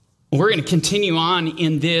We're going to continue on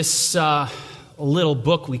in this little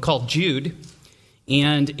book we call Jude.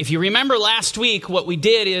 And if you remember last week, what we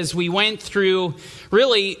did is we went through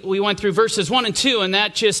verses 1 and 2, and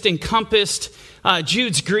that just encompassed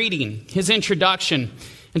Jude's greeting, his introduction.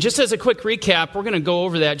 And just as a quick recap, we're going to go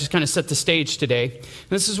over that, just kind of set the stage today. And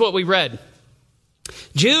this is what we read.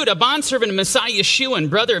 Jude, a bondservant of Messiah Yeshua and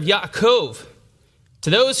brother of Yaakov, to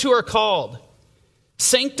those who are called,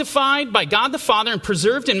 sanctified by God the Father and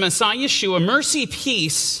preserved in Messiah Yeshua, mercy,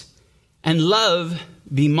 peace, and love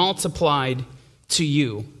be multiplied to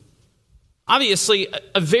you. Obviously,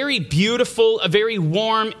 a very beautiful, a very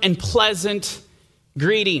warm and pleasant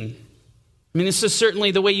greeting. I mean, this is certainly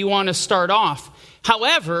the way you want to start off.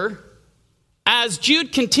 However, as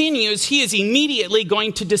Jude continues, he is immediately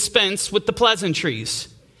going to dispense with the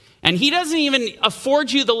pleasantries. And he doesn't even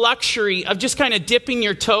afford you the luxury of just kind of dipping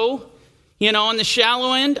your toe, on the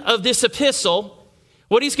shallow end of this epistle.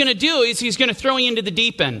 What he's going to do is he's going to throw you into the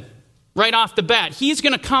deep end right off the bat. He's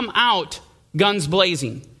going to come out guns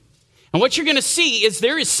blazing. And what you're going to see is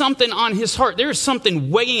there is something on his heart. There is something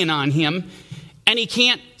weighing on him, and he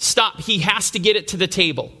can't stop. He has to get it to the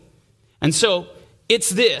table. And so it's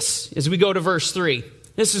this, as we go to verse 3.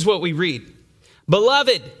 This is what we read.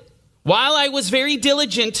 Beloved, while I was very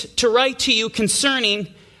diligent to write to you concerning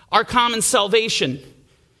our common salvation.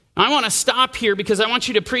 I want to stop here because I want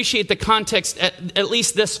you to appreciate the context at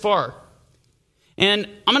least this far. And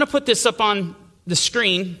I'm going to put this up on the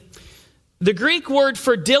screen. The Greek word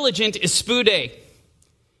for diligent is spude.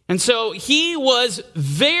 And so he was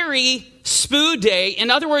very spude.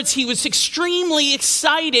 In other words, he was extremely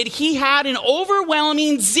excited. He had an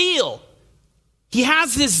overwhelming zeal. He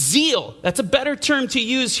has this zeal. That's a better term to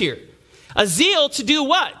use here. A zeal to do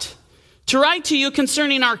what? To write to you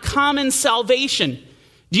concerning our common salvation.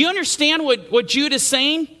 Do you understand what Jude is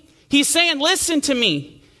saying? He's saying, listen to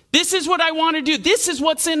me. This is what I want to do. This is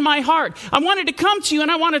what's in my heart. I wanted to come to you and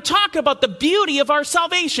I want to talk about the beauty of our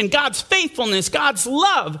salvation, God's faithfulness, God's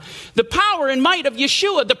love, the power and might of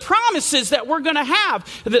Yeshua, the promises that we're going to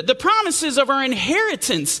have, the promises of our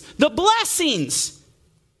inheritance, the blessings.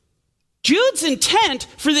 Jude's intent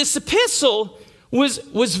for this epistle was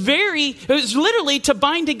literally to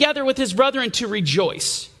bind together with his brother and to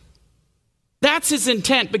rejoice. That's his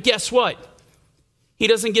intent, but guess what? He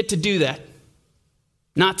doesn't get to do that.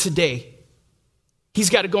 Not today.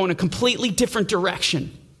 He's got to go in a completely different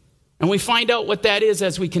direction. And we find out what that is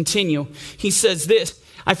as we continue. He says this,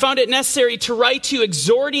 I found it necessary to write to you,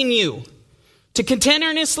 exhorting you to contend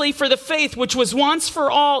earnestly for the faith which was once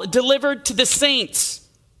for all delivered to the saints.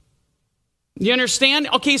 You understand?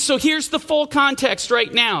 Okay, so here's the full context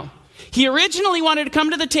right now. He originally wanted to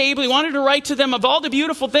come to the table. He wanted to write to them of all the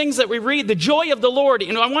beautiful things that we read, the joy of the Lord.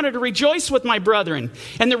 I wanted to rejoice with my brethren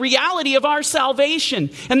and the reality of our salvation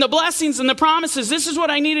and the blessings and the promises. This is what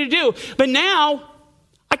I need to do. But now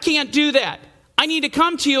I can't do that. I need to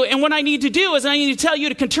come to you. And what I need to do is I need to tell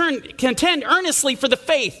you to contend earnestly for the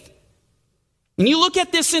faith. And you look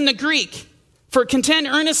at this in the Greek for contend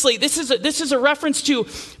earnestly. This is a reference to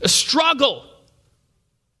a struggle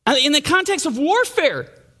in the context of warfare.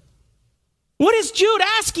 What is Jude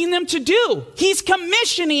asking them to do? He's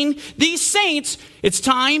commissioning these saints. It's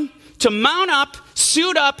time to mount up,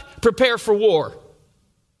 suit up, prepare for war.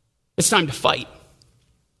 It's time to fight.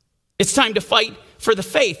 It's time to fight for the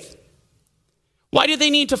faith. Why do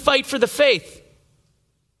they need to fight for the faith?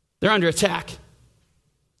 They're under attack.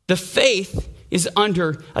 The faith is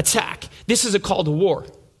under attack. This is a call to war.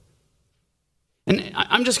 And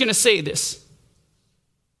I'm just going to say this.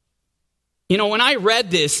 When I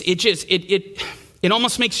read this, it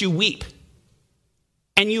almost makes you weep.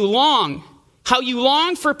 And you long, how you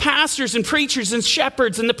long for pastors and preachers and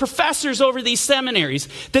shepherds and the professors over these seminaries,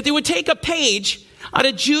 that they would take a page out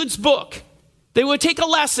of Jude's book. They would take a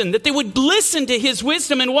lesson, that they would listen to his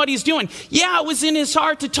wisdom and what he's doing. Yeah, it was in his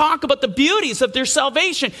heart to talk about the beauties of their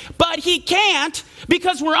salvation, but he can't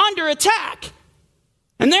because we're under attack.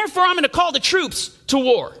 And therefore, I'm going to call the troops to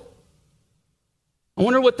war. I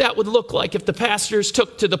wonder what that would look like if the pastors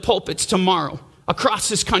took to the pulpits tomorrow across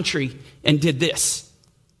this country and did this.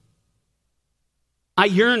 I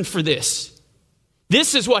yearn for this.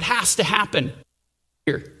 This is what has to happen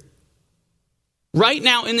here. Right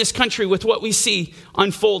now in this country with what we see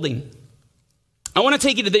unfolding. I want to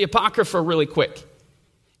take you to the Apocrypha really quick.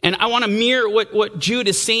 And I want to mirror what Jude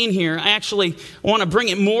is saying here. I want to bring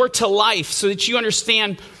it more to life so that you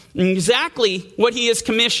understand exactly what he is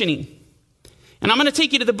commissioning. And I'm going to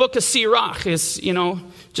take you to the book of Sirach.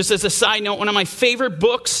 Just as a side note, one of my favorite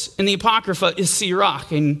books in the Apocrypha is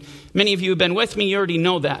Sirach. And many of you have been with me, you already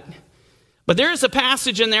know that. But there is a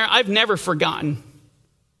passage in there I've never forgotten.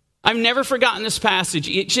 I've never forgotten this passage.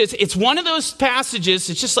 It's one of those passages,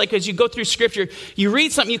 it's just like as you go through Scripture, you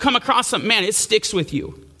read something, you come across something, man, it sticks with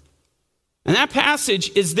you. And that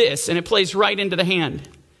passage is this, and it plays right into the hand.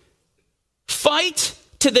 Fight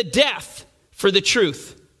to the death for the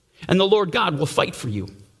truth, and the Lord God will fight for you.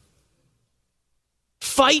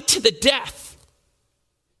 Fight to the death.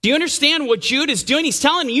 Do you understand what Jude is doing? He's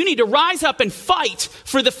telling you need to rise up and fight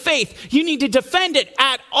for the faith. You need to defend it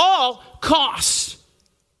at all costs,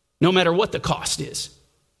 no matter what the cost is.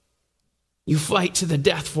 You fight to the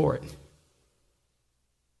death for it.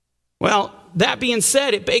 Well, that being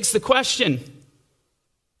said, it begs the question,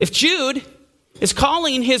 if Jude is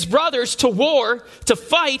calling his brothers to war, to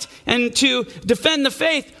fight, and to defend the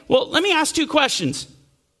faith, well, let me ask two questions.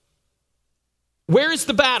 Where is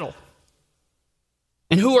the battle?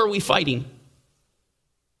 And who are we fighting?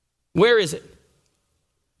 Where is it?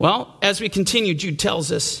 Well, as we continue, Jude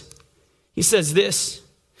tells us, he says this,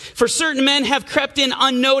 for certain men have crept in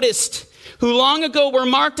unnoticed, who long ago were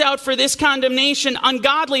marked out for this condemnation,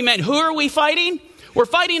 ungodly men. Who are we fighting? We're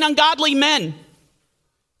fighting ungodly men.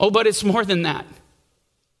 Oh, but it's more than that.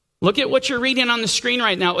 Look at what you're reading on the screen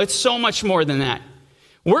right now. It's so much more than that.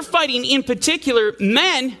 We're fighting in particular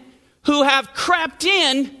men who have crept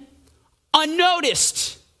in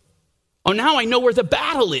unnoticed. Oh, now I know where the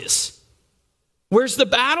battle is. Where's the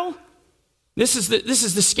battle? This is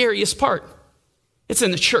the scariest part. It's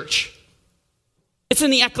in the church. It's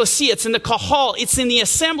in the ecclesia. It's in the kahal. It's in the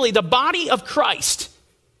assembly, the body of Christ.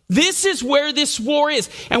 This is where this war is.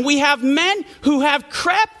 And we have men who have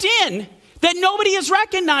crept in that nobody is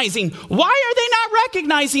recognizing. Why are they not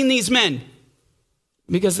recognizing these men?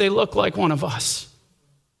 Because they look like one of us.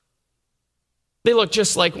 They look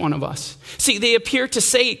just like one of us. See, they appear to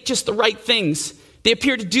say just the right things. They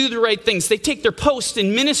appear to do the right things. They take their post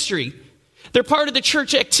in ministry. They're part of the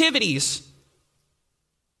church activities.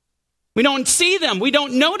 We don't see them. We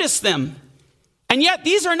don't notice them. And yet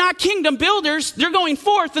these are not kingdom builders. They're going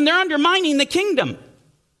forth and they're undermining the kingdom.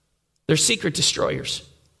 They're secret destroyers.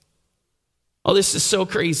 Oh, this is so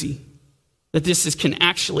crazy that can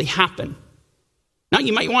actually happen. Now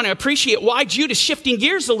you might want to appreciate why Jude is shifting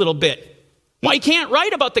gears a little bit. Why he can't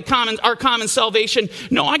write about our common salvation.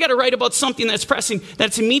 No, I got to write about something that's pressing,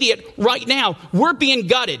 that's immediate right now. We're being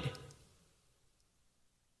gutted.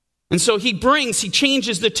 And so he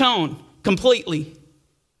changes the tone completely.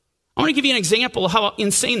 I want to give you an example of how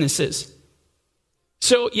insane this is.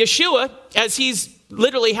 So Yeshua, as he's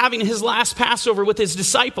literally having his last Passover with his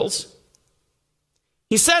disciples,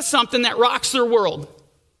 he says something that rocks their world.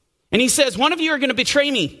 And he says, one of you are going to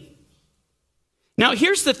betray me. Now,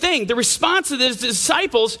 here's the thing. The response of the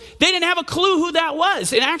disciples, they didn't have a clue who that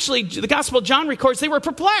was. And actually, the Gospel of John records they were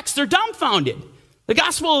perplexed. They're dumbfounded. The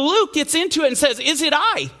Gospel of Luke gets into it and says, is it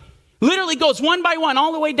I? Literally goes one by one,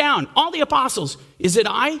 all the way down. All the apostles. Is it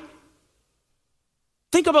I?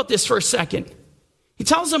 Think about this for a second. He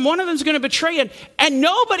tells them one of them is going to betray it. And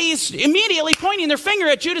nobody's immediately pointing their finger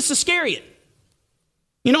at Judas Iscariot.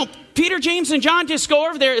 You know, Peter, James, and John just go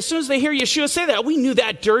over there as soon as they hear Yeshua say that. We knew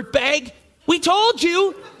that dirtbag. We told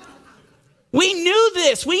you. We knew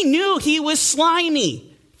this. We knew he was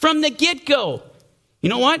slimy from the get-go. You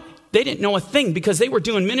know what? They didn't know a thing because they were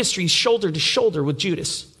doing ministry shoulder to shoulder with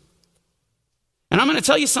Judas. And I'm going to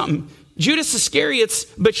tell you something. Judas Iscariot's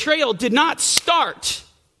betrayal did not start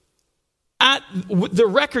at the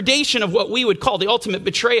recordation of what we would call the ultimate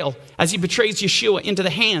betrayal as he betrays Yeshua into the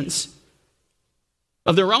hands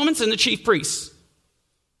of the Romans and the chief priests.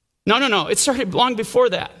 No. It started long before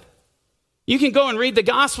that. You can go and read the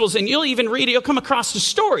Gospels and you'll come across a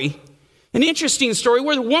story, an interesting story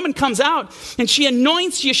where the woman comes out and she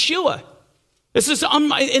anoints Yeshua. This is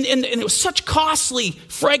and it was such costly,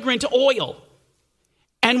 fragrant oil.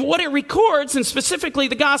 And what it records, and specifically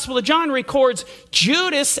the Gospel of John records,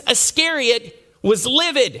 Judas Iscariot was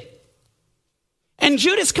livid. And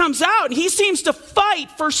Judas comes out and he seems to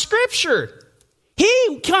fight for Scripture.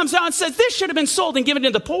 He comes out and says, this should have been sold and given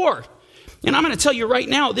to the poor. And I'm going to tell you right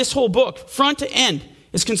now, this whole book, front to end,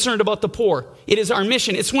 is concerned about the poor. It is our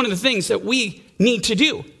mission. It's one of the things that we need to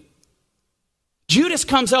do. Judas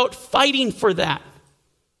comes out fighting for that.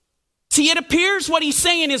 See, it appears what he's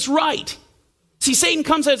saying is right. See, Satan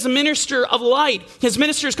comes as a minister of light. His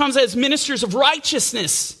ministers comes as ministers of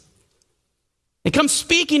righteousness. They come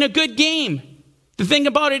speaking a good game. The thing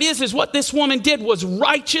about it is what this woman did was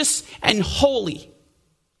righteous and holy.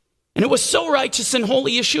 And it was so righteous and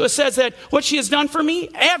holy, Yeshua says that what she has done for me,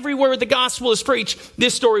 everywhere the gospel is preached,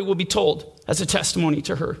 this story will be told as a testimony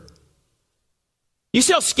to her. You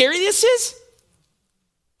see how scary this is?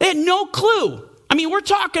 They had no clue. I mean, we're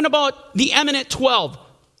talking about the eminent 12.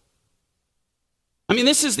 I mean,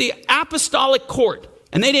 this is the apostolic court,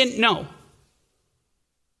 and they didn't know.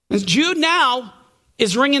 And Jude now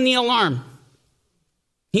is ringing the alarm.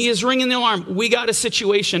 He is ringing the alarm. We got a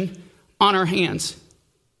situation on our hands.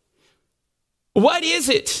 What is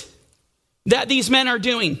it that these men are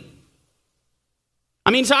doing?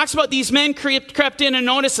 I mean, he talks about these men crept in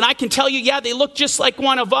unnoticed, and I can tell you, yeah, they look just like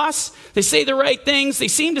one of us. They say the right things. They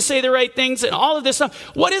seem to say the right things and all of this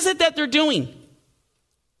stuff. What is it that they're doing?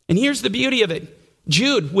 And here's the beauty of it.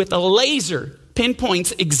 Jude, with a laser,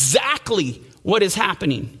 pinpoints exactly what is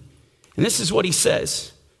happening. And this is what he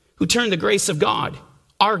says. Who turned the grace of God,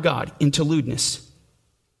 our God, into lewdness.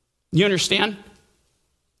 You understand?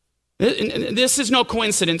 This is no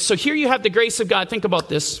coincidence. So here you have the grace of God. Think about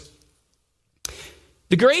this.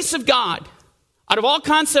 The grace of God, out of all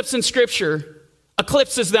concepts in Scripture,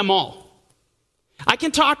 eclipses them all. I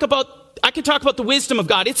can talk about the wisdom of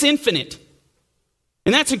God. It's infinite.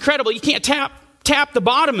 And that's incredible. You can't tap the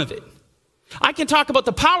bottom of it. I can talk about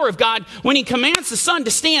the power of God when he commands the sun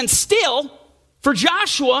to stand still for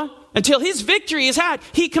Joshua until his victory is had.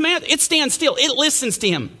 He commands, it stands still. It listens to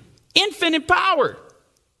him. Infinite power.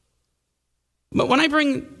 But when I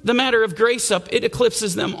bring the matter of grace up, it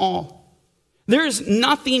eclipses them all. There is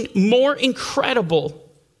nothing more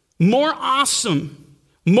incredible, more awesome,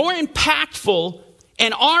 more impactful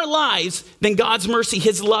in our lives than God's mercy,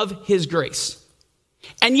 his love, his grace.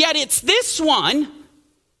 And yet it's this one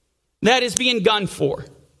that is being gunned for.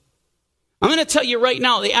 I'm going to tell you right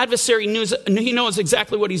now, the adversary he knows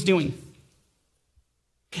exactly what he's doing.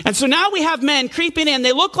 And so now we have men creeping in.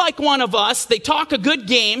 They look like one of us. They talk a good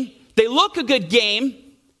game. They look a good game.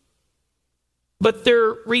 But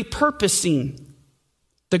they're repurposing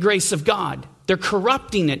the grace of God. They're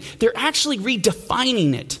corrupting it. They're actually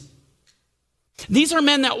redefining it. These are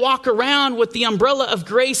men that walk around with the umbrella of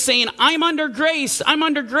grace saying, I'm under grace, I'm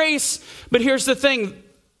under grace. But here's the thing,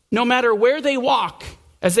 no matter where they walk,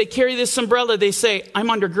 as they carry this umbrella, they say, I'm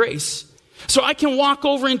under grace. So I can walk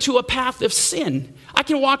over into a path of sin. I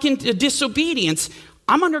can walk into disobedience.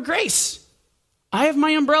 I'm under grace. I have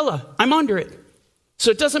my umbrella. I'm under it. So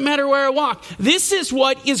it doesn't matter where I walk. This is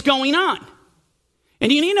what is going on.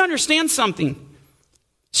 And you need to understand something.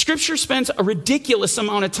 Scripture spends a ridiculous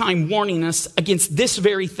amount of time warning us against this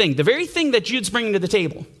very thing, the very thing that Jude's bringing to the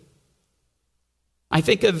table. I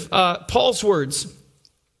think of Paul's words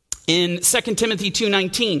in 2 Timothy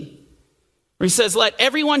 2:19, where he says, let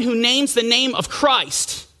everyone who names the name of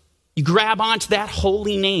Christ, you grab onto that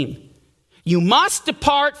holy name. You must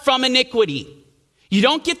depart from iniquity. You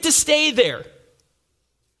don't get to stay there.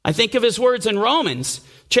 I think of his words in Romans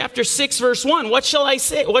chapter 6, verse 1. What shall I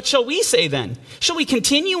say? What shall we say then? Shall we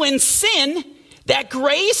continue in sin that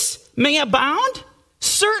grace may abound?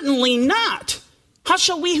 Certainly not. How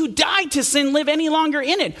shall we who died to sin live any longer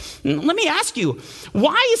in it? Let me ask you,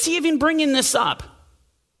 why is he even bringing this up?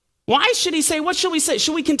 Why should he say, what shall we say?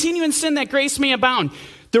 Shall we continue in sin that grace may abound?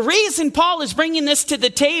 The reason Paul is bringing this to the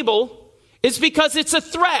table is because it's a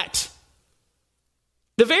threat.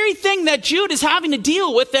 The very thing that Jude is having to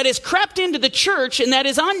deal with that has crept into the church and that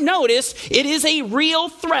is unnoticed, it is a real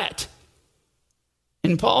threat.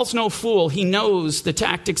 And Paul's no fool. He knows the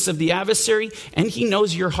tactics of the adversary and he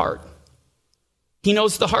knows your heart. He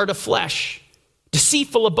knows the heart of flesh,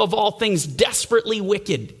 deceitful above all things, desperately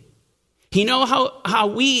wicked. He knows how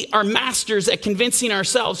we are masters at convincing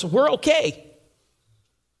ourselves we're okay.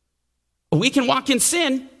 We can walk in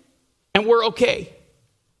sin and we're okay.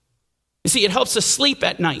 You see, it helps us sleep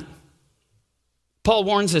at night. Paul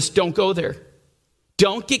warns us, don't go there.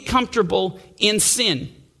 Don't get comfortable in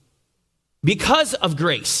sin because of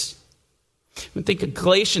grace. I think of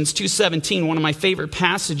Galatians 2:17, one of my favorite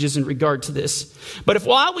passages in regard to this. But if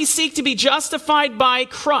while we seek to be justified by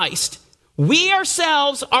Christ, we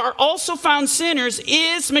ourselves are also found sinners,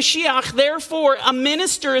 is Mashiach therefore a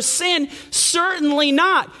minister of sin? Certainly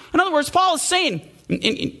not. In other words, Paul is saying,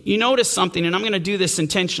 and you notice something, and I'm going to do this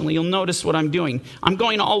intentionally. You'll notice what I'm doing. I'm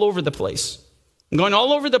going all over the place. I'm going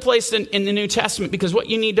all over the place in the New Testament because what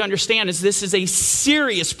you need to understand is this is a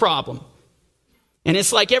serious problem. And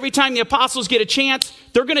it's like every time the apostles get a chance,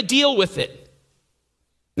 they're going to deal with it.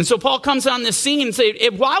 And so Paul comes on this scene and says,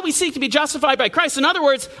 while we seek to be justified by Christ, in other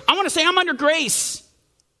words, I want to say I'm under grace.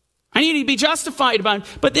 I need to be justified about it.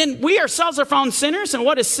 But then we ourselves are found sinners. And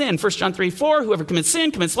what is sin? 1 John 3:4, whoever commits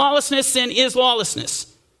sin commits lawlessness. Sin is lawlessness.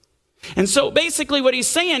 And so basically what he's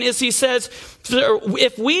saying is he says,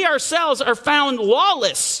 if we ourselves are found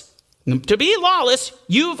lawless, to be lawless,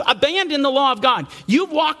 you've abandoned the law of God.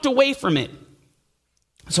 You've walked away from it.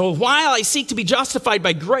 So while I seek to be justified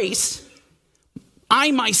by grace,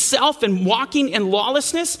 I myself am walking in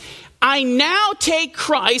lawlessness. I now take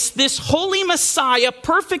Christ, this holy Messiah,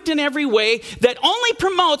 perfect in every way, that only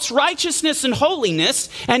promotes righteousness and holiness,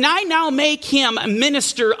 and I now make him a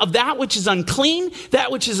minister of that which is unclean,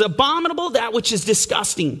 that which is abominable, that which is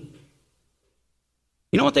disgusting.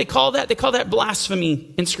 You know what they call that? They call that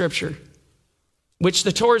blasphemy in Scripture, which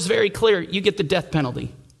the Torah is very clear. You get the death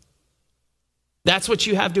penalty. That's what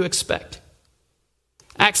you have to expect.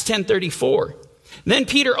 Acts 10:34. Then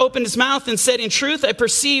Peter opened his mouth and said, in truth, I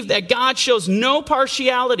perceive that God shows no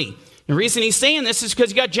partiality. The reason he's saying this is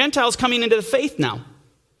because you got Gentiles coming into the faith now.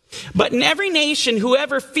 But in every nation,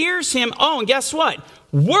 whoever fears him, and guess what?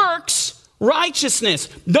 Works righteousness.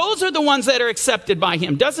 Those are the ones that are accepted by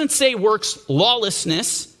him. Doesn't say works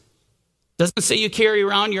lawlessness. Doesn't say you carry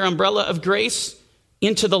around your umbrella of grace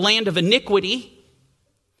into the land of iniquity.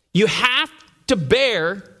 You have to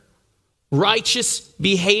bear righteous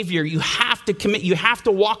behavior. You have to commit. You have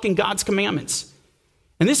to walk in God's commandments.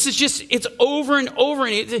 And this is just, it's over and over.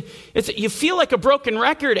 And you feel like a broken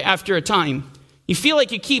record after a time. You feel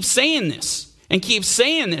like you keep saying this and keep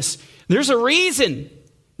saying this. There's a reason.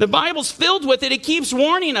 The Bible's filled with it. It keeps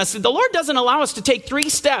warning us. The Lord doesn't allow us to take 3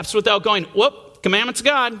 steps without going, whoop, commandments of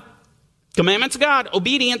God. Commandments of God.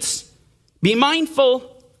 Obedience. Be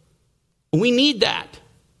mindful. We need that.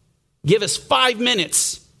 Give us 5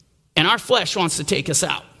 minutes. And our flesh wants to take us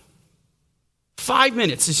out. 5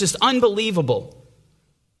 minutes. It's just unbelievable.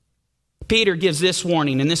 Peter gives this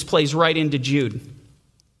warning, and this plays right into Jude.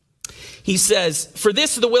 He says, for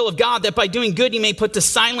this is the will of God, that by doing good he may put to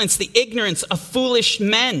silence the ignorance of foolish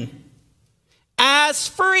men. As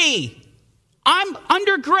free. I'm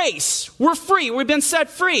under grace. We're free. We've been set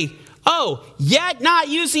free. Yet not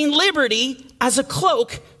using liberty as a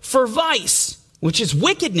cloak for vice, which is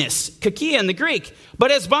wickedness, kakia in the Greek,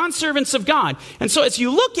 but as bondservants of God. And so as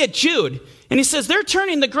you look at Jude, and he says they're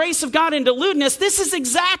turning the grace of God into lewdness, this is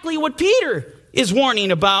exactly what Peter is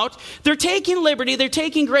warning about. They're taking liberty, they're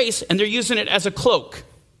taking grace, and they're using it as a cloak.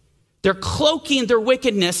 They're cloaking their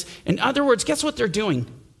wickedness. In other words, guess what they're doing?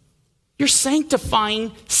 You're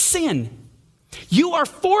sanctifying sin. You are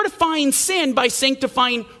fortifying sin by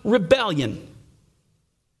sanctifying rebellion.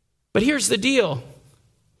 But here's the deal.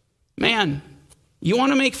 Man, you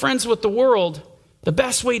want to make friends with the world, the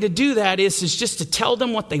best way to do that is just to tell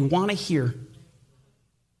them what they want to hear.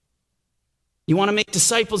 You want to make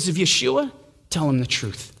disciples of Yeshua? Tell them the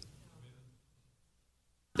truth.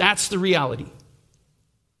 That's the reality.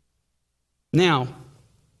 Now,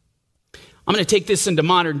 I'm going to take this into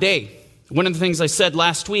modern day. One of the things I said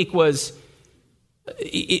last week was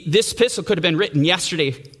this epistle could have been written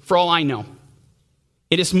yesterday, for all I know.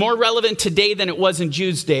 It is more relevant today than it was in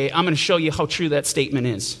Jude's day. I'm going to show you how true that statement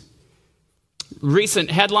is. Recent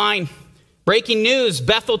headline, breaking news,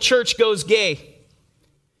 Bethel Church goes gay.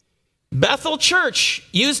 Bethel Church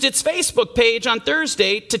used its Facebook page on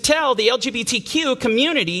Thursday to tell the LGBTQ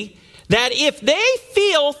community that if they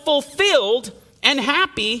feel fulfilled and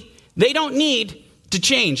happy, they don't need to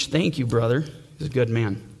change. Thank you, brother. He's a good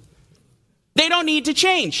man. They don't need to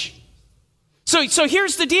change. So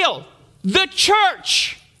here's the deal. The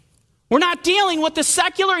church. We're not dealing with the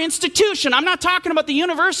secular institution. I'm not talking about the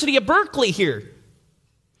University of Berkeley here.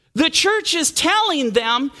 The church is telling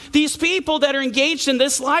them, these people that are engaged in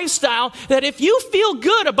this lifestyle, that if you feel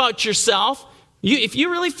good about yourself, if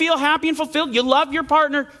you really feel happy and fulfilled, you love your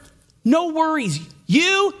partner, no worries.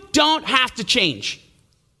 You don't have to change.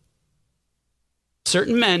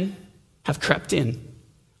 Certain men have crept in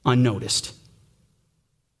unnoticed.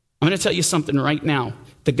 I'm going to tell you something right now.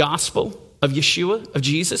 The gospel of Yeshua, of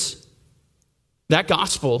Jesus, that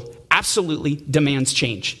gospel absolutely demands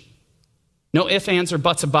change. No ifs, ands, or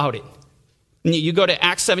buts about it. You go to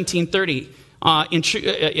Acts 17:30,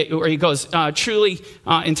 where he goes, truly,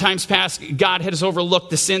 in times past, God has overlooked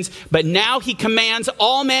the sins, but now he commands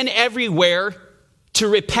all men everywhere to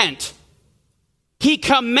repent. He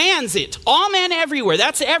commands it. All men everywhere.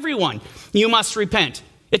 That's everyone. You must repent.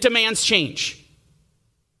 It demands change.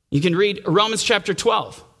 You can read Romans chapter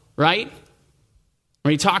 12, right?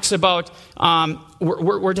 Where he talks about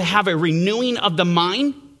we're to have a renewing of the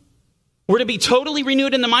mind. We're to be totally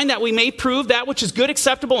renewed in the mind that we may prove that which is good,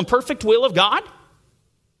 acceptable, and perfect will of God.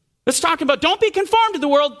 Let's talk about don't be conformed to the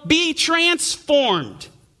world, be transformed.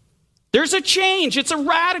 There's a change. It's a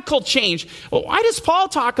radical change. Well, why does Paul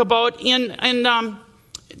talk about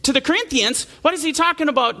to the Corinthians, what is he talking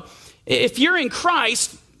about? If you're in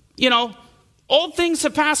Christ, old things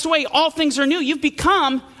have passed away, all things are new. You've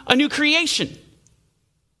become a new creation.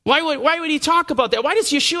 Why would he talk about that? Why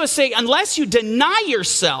does Yeshua say, unless you deny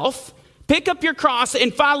yourself, pick up your cross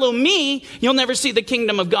and follow me, you'll never see the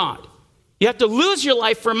kingdom of God. You have to lose your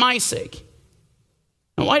life for my sake.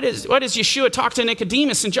 And why does Yeshua talk to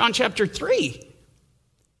Nicodemus in John chapter 3?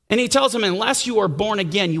 And he tells him, unless you are born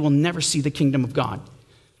again, you will never see the kingdom of God.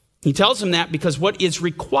 He tells him that because what is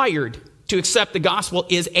required to accept the gospel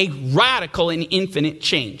is a radical and infinite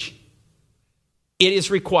change. It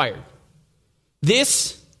is required.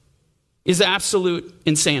 This is absolute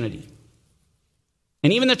insanity.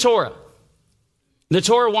 And even the Torah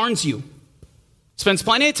warns you. Spends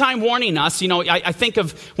plenty of time warning us. I think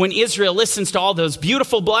of when Israel listens to all those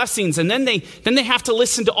beautiful blessings, and then they have to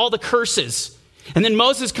listen to all the curses. And then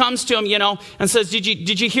Moses comes to him, and says,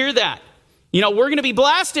 Did you hear that? We're going to be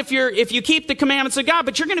blessed if you keep the commandments of God,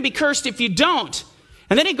 but you're going to be cursed if you don't.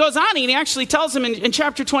 And then he goes on and he actually tells him in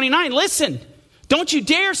chapter 29, listen, don't you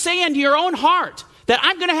dare say into your own heart that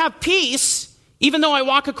I'm going to have peace, even though I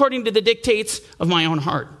walk according to the dictates of my own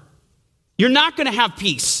heart. You're not going to have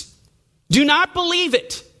peace. Do not believe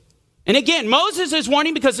it. And again, Moses is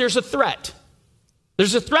warning because there's a threat.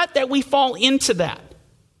 There's a threat that we fall into that.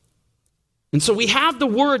 And so we have the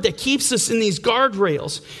word that keeps us in these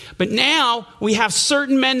guardrails. But now we have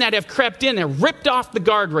certain men that have crept in and ripped off the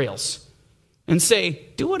guardrails and say,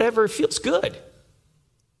 do whatever feels good.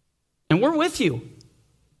 And we're with you.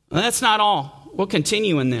 Well, that's not all. We'll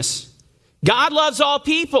continue in this. God loves all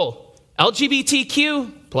people,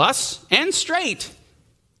 LGBTQ plus and straight.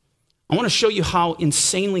 I want to show you how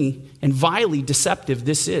insanely and vilely deceptive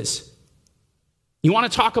this is. You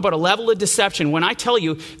want to talk about a level of deception? When I tell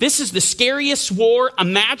you this is the scariest war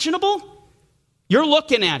imaginable, you're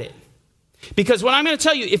looking at it. Because what I'm going to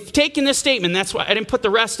tell you, if taking this statement, that's why I didn't put the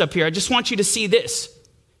rest up here. I just want you to see this.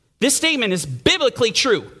 This statement is biblically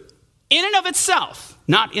true in and of itself,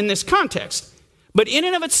 not in this context, but in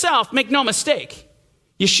and of itself, make no mistake.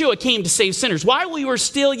 Yeshua came to save sinners. While we were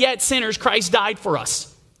still yet sinners, Christ died for us.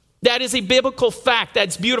 That is a biblical fact.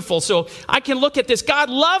 That's beautiful. So I can look at this.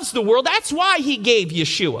 God loves the world. That's why he gave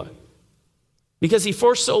Yeshua. Because he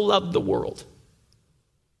for so loved the world.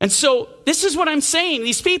 And so this is what I'm saying.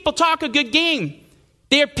 These people talk a good game.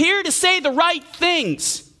 They appear to say the right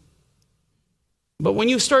things. But when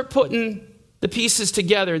you start putting the pieces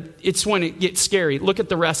together, it's when it gets scary. Look at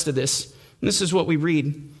the rest of this. And this is what we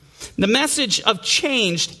read. The message of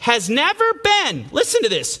change has never been, listen to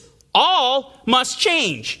this, all must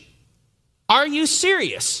change. Are you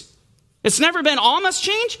serious? It's never been all must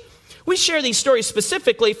change? We share these stories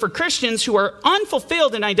specifically for Christians who are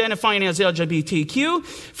unfulfilled in identifying as LGBTQ.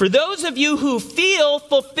 For those of you who feel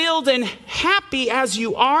fulfilled and happy as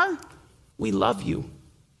you are, we love you.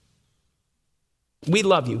 We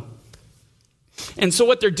love you. And so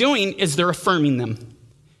what they're doing is they're affirming them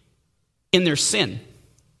in their sin.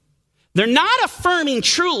 They're not affirming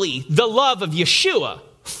truly the love of Yeshua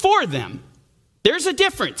for them. There's a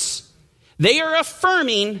difference. They are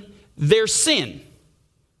affirming their sin.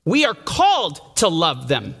 We are called to love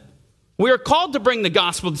them. We are called to bring the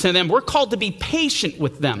gospel to them. We're called to be patient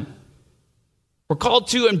with them. We're called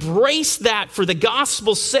to embrace that for the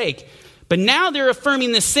gospel's sake. But now they're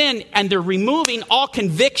affirming the sin and they're removing all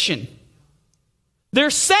conviction. They're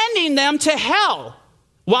sending them to hell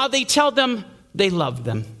while they tell them they love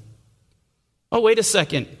them. Oh, wait a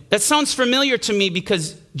second. That sounds familiar to me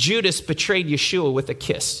because Judas betrayed Yeshua with a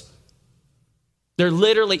kiss. They're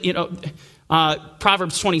literally,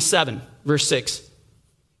 Proverbs 27, verse 6.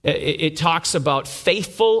 It talks about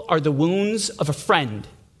faithful are the wounds of a friend,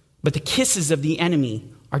 but the kisses of the enemy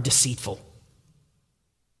are deceitful.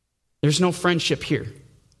 There's no friendship here.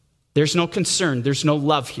 There's no concern. There's no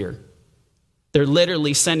love here. They're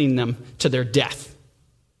literally sending them to their death.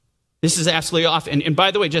 This is absolutely off. And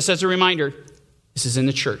by the way, just as a reminder, this is in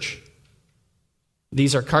the church.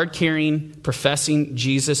 These are card-carrying, professing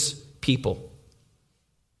Jesus people.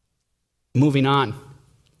 Moving on.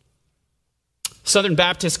 Southern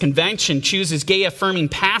Baptist Convention chooses gay-affirming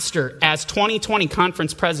pastor as 2020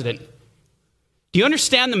 conference president. Do you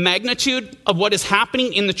understand the magnitude of what is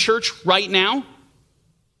happening in the church right now?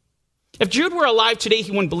 If Jude were alive today,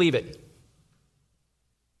 he wouldn't believe it.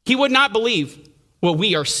 He would not believe what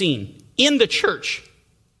we are seeing in the church.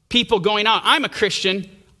 People going out, I'm a Christian,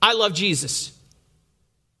 I love Jesus.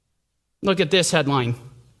 Look at this headline.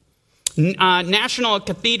 National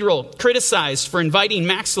Cathedral criticized for inviting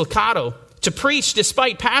Max Lucado to preach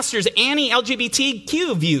despite pastors'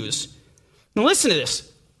 anti-LGBTQ views. Now listen to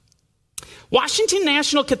this. Washington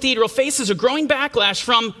National Cathedral faces a growing backlash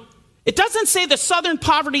from, it doesn't say the Southern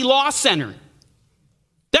Poverty Law Center.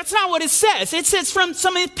 That's not what it says. It says from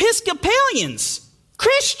some Episcopalians,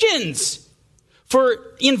 Christians, for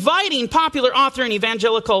inviting popular author and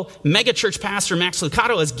evangelical megachurch pastor Max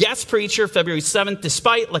Lucado as guest preacher February 7th,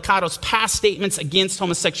 despite Lucado's past statements against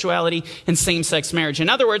homosexuality and same-sex marriage. In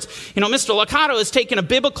other words, Mr. Lucado has taken a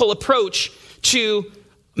biblical approach to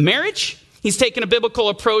marriage. He's taken a biblical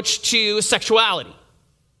approach to sexuality.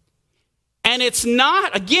 And it's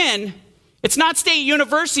not state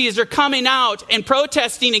universities are coming out and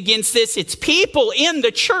protesting against this. It's people in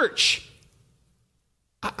the church.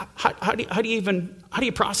 How do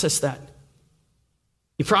you process that?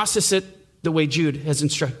 You process it the way Jude has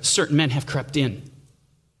instructed. Certain men have crept in,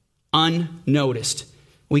 unnoticed.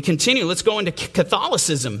 We continue. Let's go into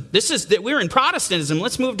Catholicism. We're in Protestantism.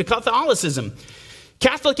 Let's move to Catholicism.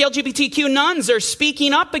 Catholic LGBTQ nuns are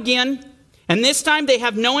speaking up again, and this time they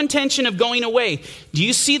have no intention of going away. Do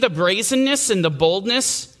you see the brazenness and the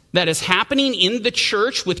boldness that is happening in the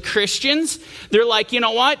church with Christians? They're like, you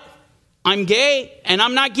know what? I'm gay, and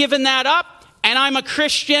I'm not giving that up, and I'm a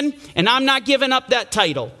Christian, and I'm not giving up that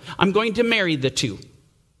title. I'm going to marry the two.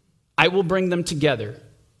 I will bring them together.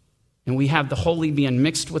 And we have the holy being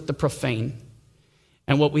mixed with the profane.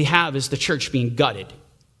 And what we have is the church being gutted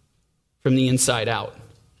from the inside out.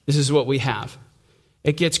 This is what we have.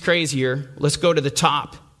 It gets crazier. Let's go to the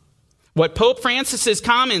top. What Pope Francis's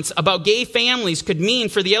comments about gay families could mean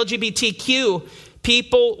for the LGBTQ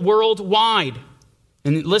people worldwide.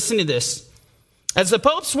 And listen to this. As the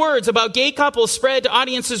Pope's words about gay couples spread to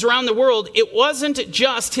audiences around the world, it wasn't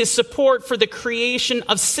just his support for the creation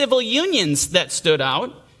of civil unions that stood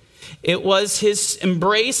out. It was his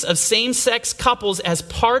embrace of same-sex couples as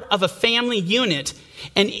part of a family unit,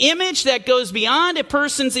 an image that goes beyond a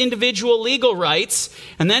person's individual legal rights,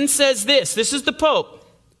 and then says this is the Pope: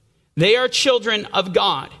 they are children of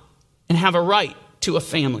God and have a right to a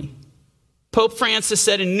family. Pope Francis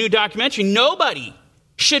said in a new documentary, nobody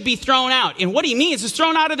should be thrown out. And what he means is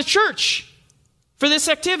thrown out of the church for this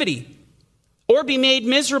activity or be made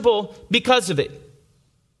miserable because of it.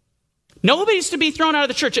 Nobody's to be thrown out of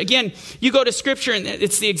the church. Again, you go to Scripture and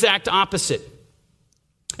it's the exact opposite.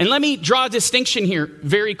 And let me draw a distinction here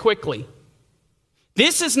very quickly.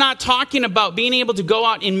 This is not talking about being able to go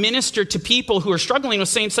out and minister to people who are struggling with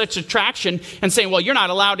same-sex attraction and saying, well, you're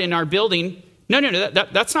not allowed in our building. No,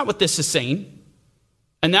 that's not what this is saying.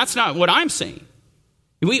 And that's not what I'm saying.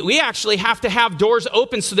 We actually have to have doors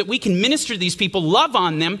open so that we can minister to these people, love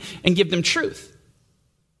on them, and give them truth.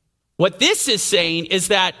 What this is saying is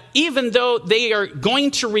that even though they are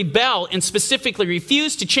going to rebel and specifically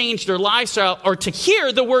refuse to change their lifestyle or to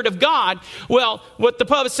hear the word of God, well, what the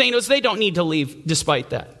Pope is saying is they don't need to leave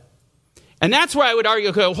despite that. And that's where I would argue,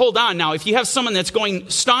 okay, hold on now. If you have someone that's going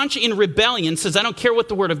staunch in rebellion, says, I don't care what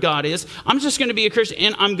the word of God is, I'm just going to be a Christian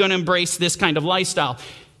and I'm going to embrace this kind of lifestyle.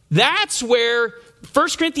 That's where 1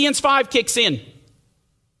 Corinthians 5 kicks in.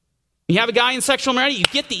 You have a guy in sexual immorality, you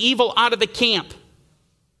get the evil out of the camp.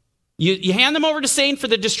 You hand them over to Satan for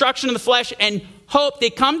the destruction of the flesh and hope they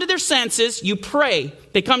come to their senses. You pray.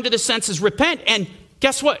 They come to their senses, repent, and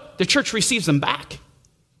guess what? The church receives them back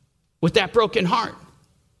with that broken heart.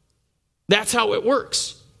 That's how it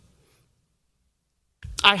works.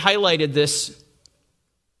 I highlighted this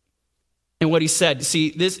and what he said. See,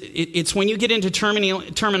 it's when you get into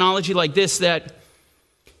terminology like this that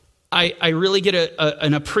I really get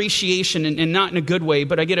an appreciation, and not in a good way,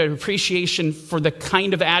 but I get an appreciation for the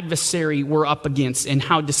kind of adversary we're up against and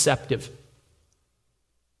how deceptive.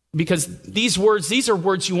 Because these are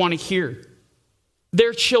words you want to hear.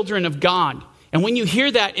 They're children of God. And when you hear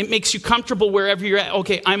that, it makes you comfortable wherever you're at.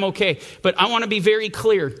 Okay, I'm okay. But I want to be very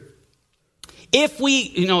clear. If we,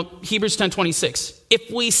 Hebrews 10:26, if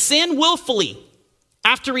we sin willfully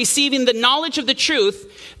after receiving the knowledge of the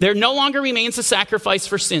truth, there no longer remains a sacrifice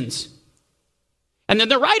for sins. And then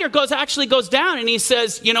the writer goes down and he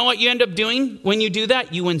says, you know what you end up doing when you do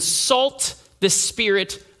that? You insult the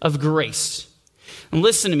Spirit of grace. And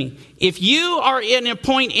listen to me. If you are in a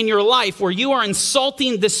point in your life where you are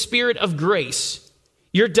insulting the Spirit of grace,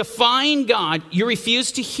 you're defying God, you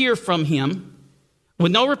refuse to hear from him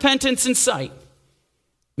with no repentance in sight,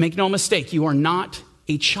 make no mistake, you are not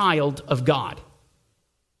a child of God.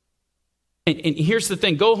 And here's the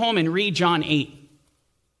thing. Go home and read John 8.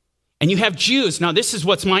 And you have Jews. Now, this is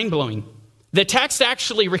what's mind-blowing. The text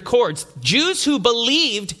actually records Jews who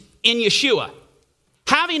believed in Yeshua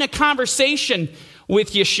having a conversation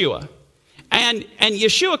with Yeshua. And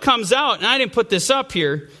Yeshua comes out, and I didn't put this up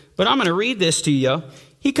here, but I'm going to read this to you.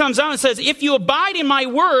 He comes out and says, if you abide in my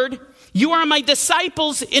word, you are my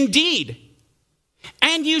disciples indeed.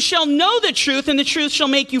 And you shall know the truth, and the truth shall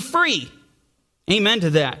make you free. Amen to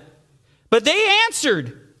that. But they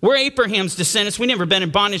answered, We're Abraham's descendants. We've never been in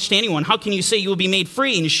bondage to anyone. How can you say you will be made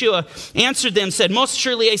free? And Yeshua answered them, said, most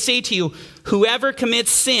surely I say to you, whoever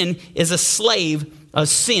commits sin is a slave of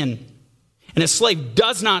sin. And a slave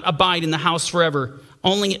does not abide in the house forever.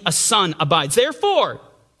 Only a son abides. Therefore,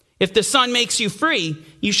 if the Son makes you free,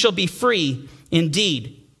 you shall be free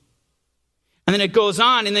indeed. And then it goes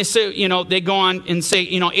on, and they say, they go on and say,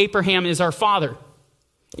 Abraham is our father.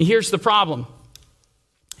 And here's the problem.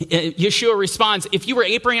 Yeshua responds, if you were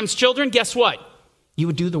Abraham's children, guess what? You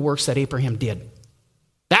would do the works that Abraham did.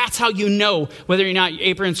 That's how you know whether or not you're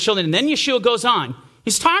Abraham's children. And then Yeshua goes on.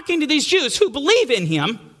 He's talking to these Jews who believe in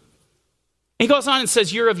him. He goes on and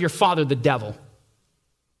says, you're of your father, the devil.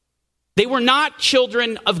 They were not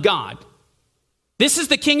children of God. This is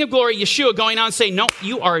the King of Glory, Yeshua, going on and saying, no,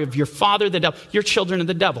 you are of your father, the devil. You're children of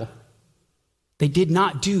the devil. They did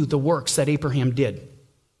not do the works that Abraham did.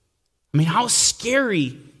 I mean, how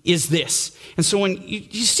scary is this? And so when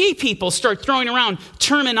you see people start throwing around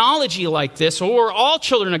terminology like this, oh, we're all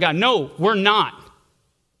children of God. No, we're not.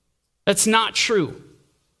 That's not true.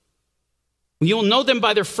 You'll know them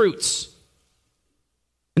by their fruits.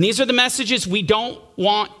 And these are the messages we don't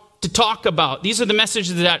want to talk about. These are the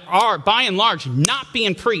messages that are, by and large, not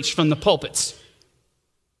being preached from the pulpits.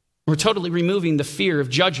 We're totally removing the fear of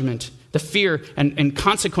judgment, the fear and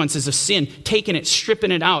consequences of sin, taking it,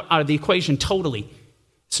 stripping it out of the equation totally.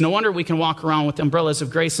 It's no wonder we can walk around with umbrellas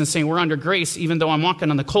of grace and saying we're under grace even though I'm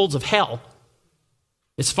walking on the coals of hell.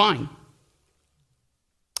 It's fine.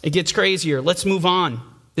 It gets crazier. Let's move on.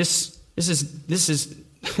 This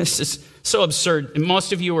is so absurd. And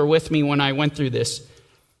most of you were with me when I went through this.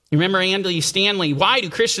 You remember Andy Stanley? Why do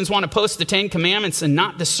Christians want to post the 10 Commandments and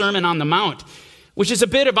not the Sermon on the Mount? Which is a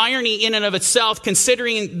bit of irony in and of itself,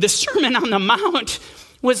 considering the Sermon on the Mount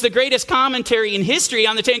was the greatest commentary in history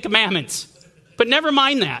on the 10 Commandments. But never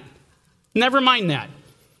mind that. Never mind that.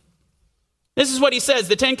 This is what he says.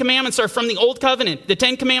 The 10 Commandments are from the Old Covenant. The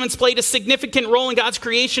 10 Commandments played a significant role in God's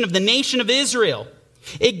creation of the nation of Israel.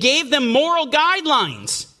 It gave them moral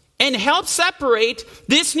guidelines and helped separate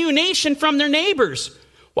this new nation from their neighbors.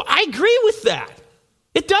 Well, I agree with that.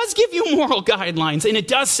 It does give you moral guidelines, and it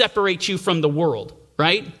does separate you from the world,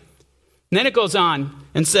 right? And then it goes on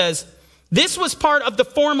and says, this was part of the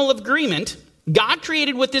formal agreement God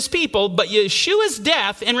created with his people, but Yeshua's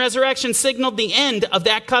death and resurrection signaled the end of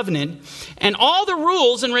that covenant and all the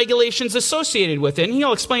rules and regulations associated with it. And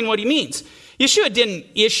he'll explain what he means. Yeshua didn't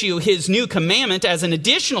issue his new commandment as an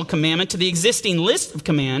additional commandment to the existing list of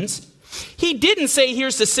commands. He didn't say,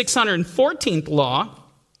 here's the 614th law.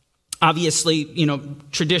 Obviously,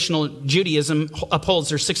 traditional Judaism upholds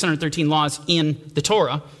their 613 laws in the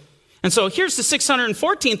Torah. And so here's the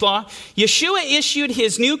 614th law. Yeshua issued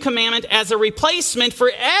his new commandment as a replacement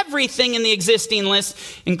for everything in the existing list,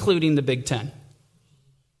 including the Big Ten.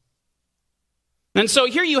 And so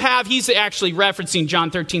here you have, he's actually referencing John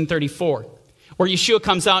 13:34, where Yeshua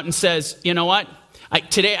comes out and says, you know what?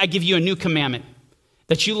 Today I give you a new commandment,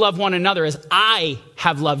 that you love one another as I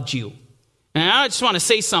have loved you. And I just want to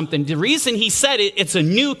say something. The reason he said it's a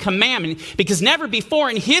new commandment, because never before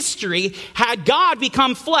in history had God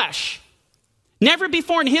become flesh. Never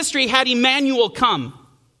before in history had Emmanuel come.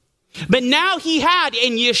 But now he had,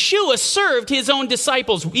 and Yeshua served his own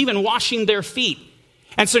disciples, even washing their feet.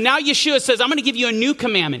 And so now Yeshua says, I'm going to give you a new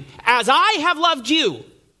commandment. As I have loved you,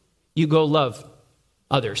 you go love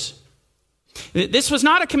others. This was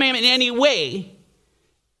not a commandment in any way,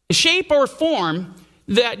 shape, or form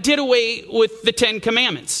that did away with the 10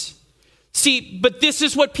 Commandments. See, but this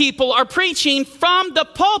is what people are preaching from the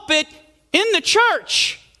pulpit in the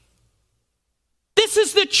church. This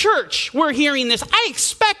is the church. We're hearing this. I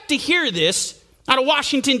expect to hear this out of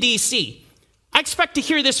Washington, D.C. I expect to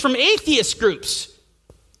hear this from atheist groups.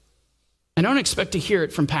 I don't expect to hear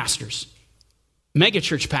it from pastors,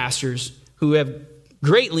 megachurch pastors who have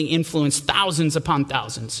greatly influenced thousands upon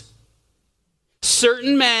thousands.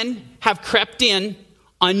 Certain men have crept in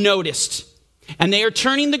unnoticed, and they are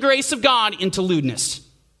turning the grace of God into lewdness.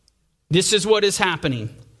 This is what is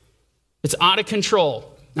happening. It's out of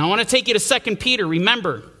control. Now I want to take you to 2 Peter.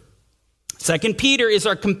 Remember, 2 Peter is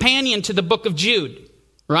our companion to the book of Jude,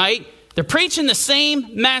 right? They're preaching the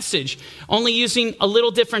same message, only using a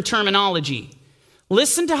little different terminology.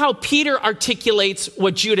 Listen to how Peter articulates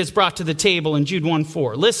what Jude has brought to the table in Jude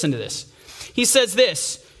 1:4. Listen to this. He says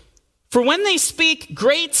this, for when they speak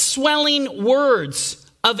great swelling words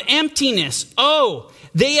of emptiness,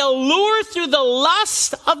 they allure through the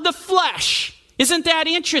lust of the flesh. Isn't that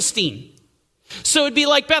interesting? So it'd be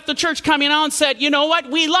like Bethel Church coming out and said, you know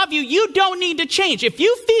what? We love you. You don't need to change. If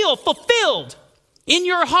you feel fulfilled in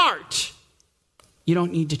your heart, you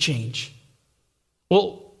don't need to change.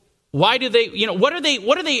 Well, Why do they, what are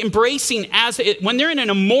they embracing when they're in an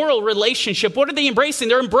immoral relationship? What are they embracing?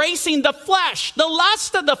 They're embracing the flesh, the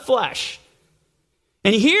lust of the flesh.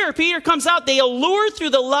 And here Peter comes out, they allure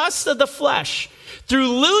through the lust of the flesh, through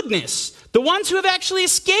lewdness, the ones who have actually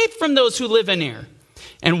escaped from those who live in error.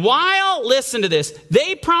 And while, listen to this,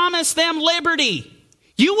 they promise them liberty.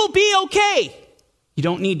 You will be okay. You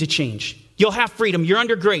don't need to change. You'll have freedom. You're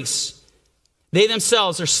under grace. They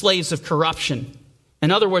themselves are slaves of corruption. In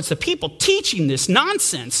other words, the people teaching this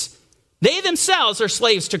nonsense, they themselves are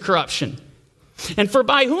slaves to corruption. And for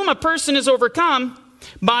by whom a person is overcome,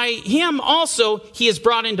 by him also he is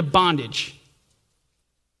brought into bondage.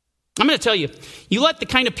 I'm going to tell you, you let the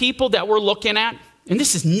kind of people that we're looking at, and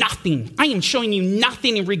this is nothing. I am showing you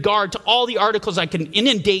nothing in regard to all the articles I can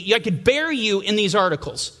inundate you. I could bury you in these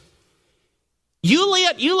articles. You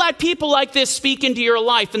let people like this speak into your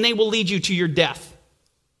life, and they will lead you to your death.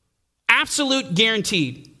 Absolute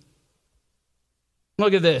guaranteed.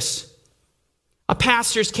 Look at this. A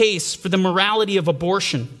pastor's case for the morality of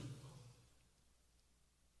abortion.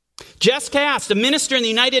 Jess Cast, a minister in the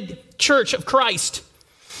United Church of Christ,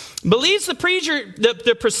 believes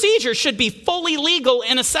the procedure should be fully legal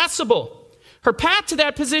and accessible. Her path to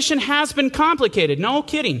that position has been complicated. No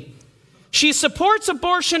kidding. She supports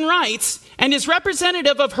abortion rights and is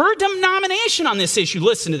representative of her denomination on this issue.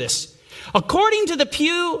 Listen to this. According to the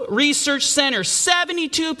Pew Research Center,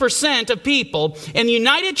 72% of people in the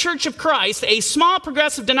United Church of Christ, a small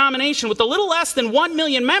progressive denomination with a little less than 1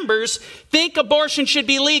 million members, think abortion should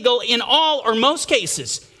be legal in all or most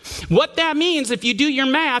cases. What that means, if you do your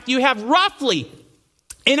math, you have roughly,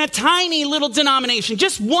 in a tiny little denomination,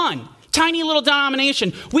 just one tiny little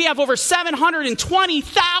denomination, we have over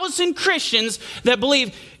 720,000 Christians that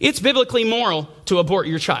believe it's biblically moral to abort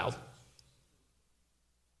your child.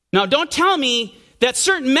 Now, don't tell me that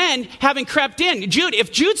certain men haven't crept in. Jude,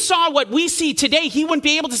 if Jude saw what we see today, he wouldn't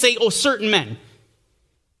be able to say, oh, certain men.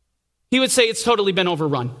 He would say it's totally been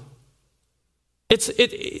overrun.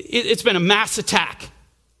 It's been a mass attack.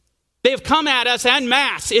 They have come at us en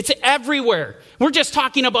masse. It's everywhere. We're just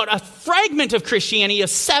talking about a fragment of Christianity of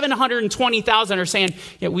 720,000 are saying,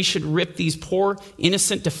 yeah, we should rip these poor,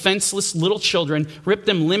 innocent, defenseless little children, rip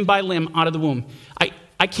them limb by limb out of the womb.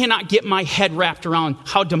 I cannot get my head wrapped around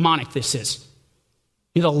how demonic this is.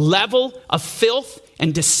 The level of filth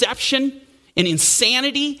and deception and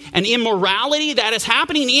insanity and immorality that is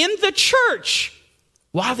happening in the church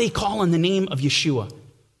while they call on the name of Yeshua.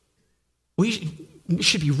 We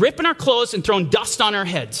should be ripping our clothes and throwing dust on our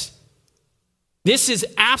heads. This is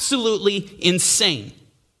absolutely insane.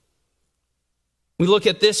 We look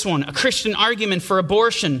at this one, a Christian argument for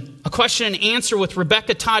abortion, a question and answer with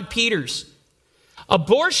Rebecca Todd Peters.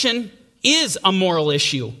 Abortion is a moral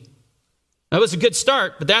issue. That was a good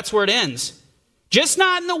start, but that's where it ends. Just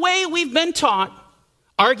not in the way we've been taught,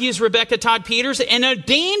 argues Rebecca Todd Peters, an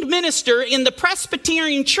ordained minister in the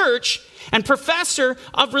Presbyterian Church and professor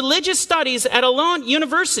of religious studies at Alone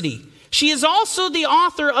University. She is also the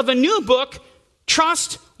author of a new book,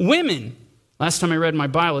 Trust Women. Last time I read my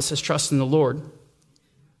Bible, it says trust in the Lord.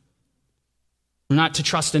 We're not to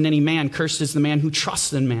trust in any man. Cursed is the man who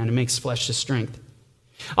trusts in man and makes flesh his strength.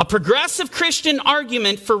 A progressive Christian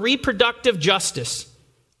argument for reproductive justice.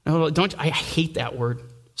 I hate that word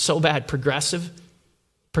so bad. Progressive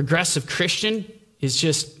Christian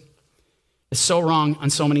is so wrong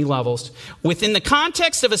on so many levels. Within the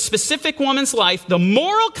context of a specific woman's life, the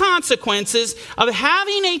moral consequences of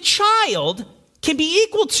having a child can be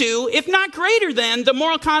equal to, if not greater than, the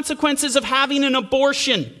moral consequences of having an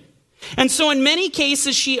abortion. And so in many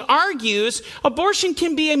cases, she argues abortion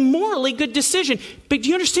can be a morally good decision. But do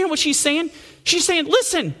you understand what she's saying? She's saying,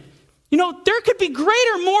 listen, there could be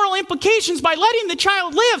greater moral implications by letting the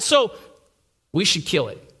child live, so we should kill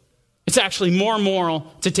it. It's actually more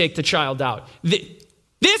moral to take the child out.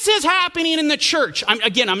 This is happening in the church.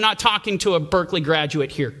 I'm not talking to a Berkeley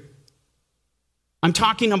graduate here. I'm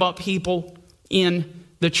talking about people in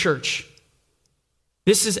the church.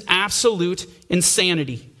 This is absolute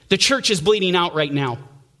insanity. The church is bleeding out right now.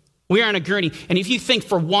 We are on a gurney. And if you think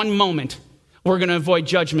for one moment we're going to avoid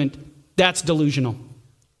judgment, that's delusional.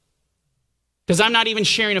 Because I'm not even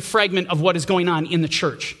sharing a fragment of what is going on in the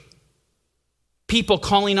church. People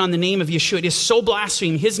calling on the name of Yeshua. It is so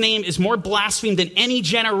blaspheme. His name is more blaspheme than any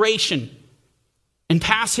generation in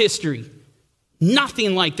past history.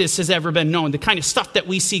 Nothing like this has ever been known. The kind of stuff that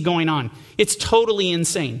we see going on. It's totally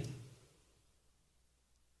insane.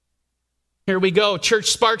 Here we go. Church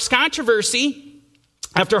sparks controversy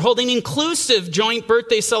after holding inclusive joint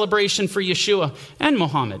birthday celebration for Yeshua and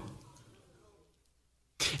Muhammad.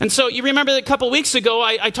 And so you remember that a couple weeks ago,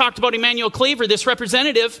 I talked about Emmanuel Cleaver, this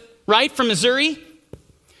representative right, from Missouri,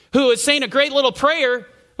 who is saying a great little prayer.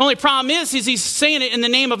 The only problem is he's saying it in the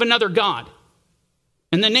name of another god,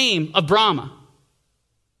 in the name of Brahma.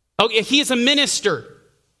 Okay, he is a minister.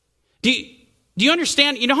 Do you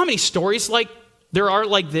understand? You know how many stories like there are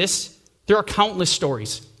like this? There are countless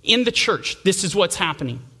stories in the church. This is what's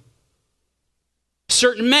happening.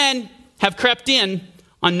 Certain men have crept in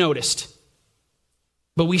unnoticed,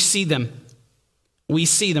 but we see them. We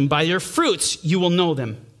see them. By their fruits, you will know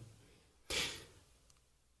them.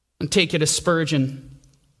 And take it as Spurgeon.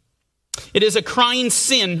 It is a crying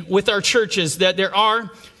sin with our churches that there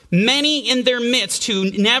are many in their midst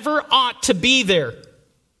who never ought to be there,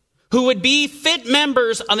 who would be fit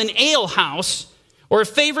members of an alehouse or a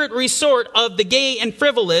favorite resort of the gay and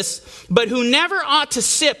frivolous, but who never ought to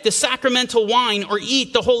sip the sacramental wine or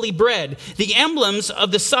eat the holy bread, the emblems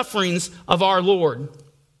of the sufferings of our Lord.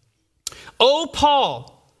 O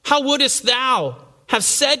Paul, how wouldest thou have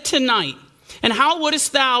said tonight, and how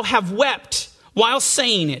wouldest thou have wept while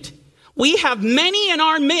saying it? We have many in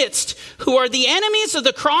our midst who are the enemies of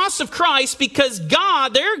the cross of Christ because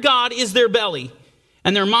God, their God, is their belly,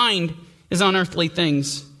 and their mind is on earthly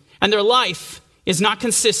things, and their life is not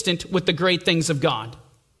consistent with the great things of God.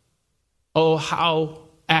 Oh, how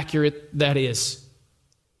accurate that is.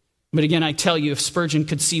 But again, I tell you, if Spurgeon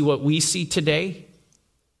could see what we see today,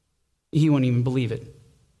 he wouldn't even believe it.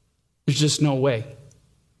 There's just no way.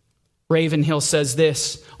 Ravenhill says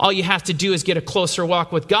this: all you have to do is get a closer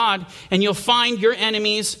walk with God, and you'll find your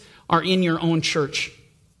enemies are in your own church.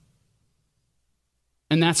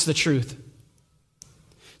 And that's the truth.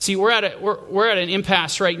 See, we're at an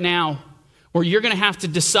impasse right now where you're going to have to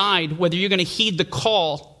decide whether you're going to heed the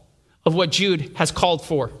call of what Jude has called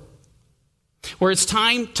for. Where it's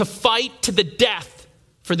time to fight to the death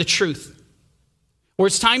for the truth. Where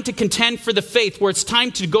it's time to contend for the faith. Where it's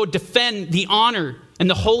time to go defend the honor and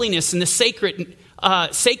the holiness and the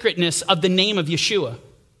sacredness of the name of Yeshua.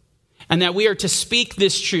 And that we are to speak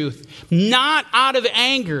this truth, not out of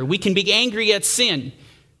anger. We can be angry at sin,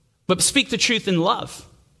 but speak the truth in love.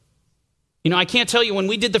 You know, I can't tell you, when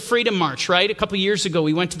we did the Freedom March, right? A couple years ago,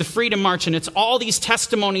 we went to the Freedom March, and it's all these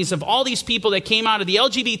testimonies of all these people that came out of the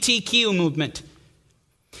LGBTQ movement.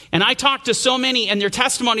 And I talked to so many, and their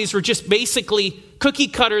testimonies were just basically cookie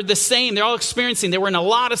cutter, the same. They're all experiencing. They were in a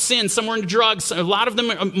lot of sin. Some were into drugs. A lot of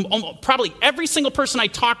them, probably every single person I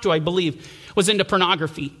talked to, I believe, was into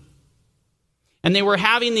pornography. And they were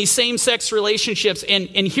having these same-sex relationships. And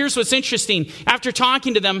here's what's interesting. After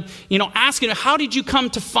talking to them, asking them, how did you come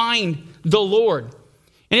to find the Lord?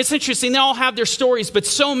 And it's interesting. They all have their stories, but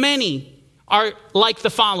so many are like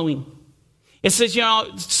the following. It says,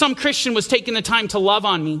 some Christian was taking the time to love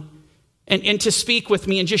on me and to speak with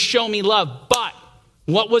me and just show me love. But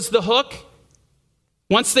what was the hook?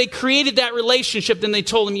 Once they created that relationship, then they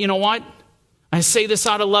told him, you know what? I say this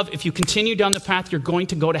out of love. If you continue down the path, you're going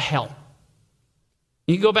to go to hell.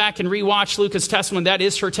 You go back and rewatch Luca's testimony. That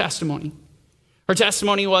is her testimony. Her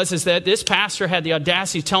testimony is that this pastor had the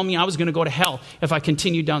audacity to tell me I was going to go to hell if I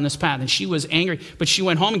continued down this path. And she was angry, but she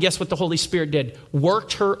went home, and guess what the Holy Spirit did?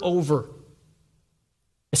 Worked her over.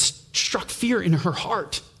 It struck fear in her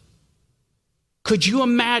heart. Could you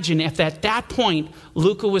imagine if at that point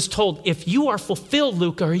Luca was told, if you are fulfilled,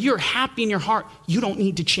 Luca, or you're happy in your heart, you don't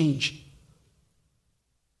need to change?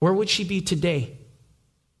 Where would she be today?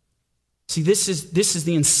 See, this is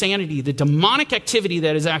the insanity, the demonic activity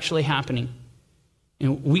that is actually happening.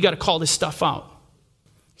 And we got to call this stuff out.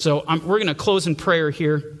 So we're going to close in prayer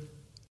here.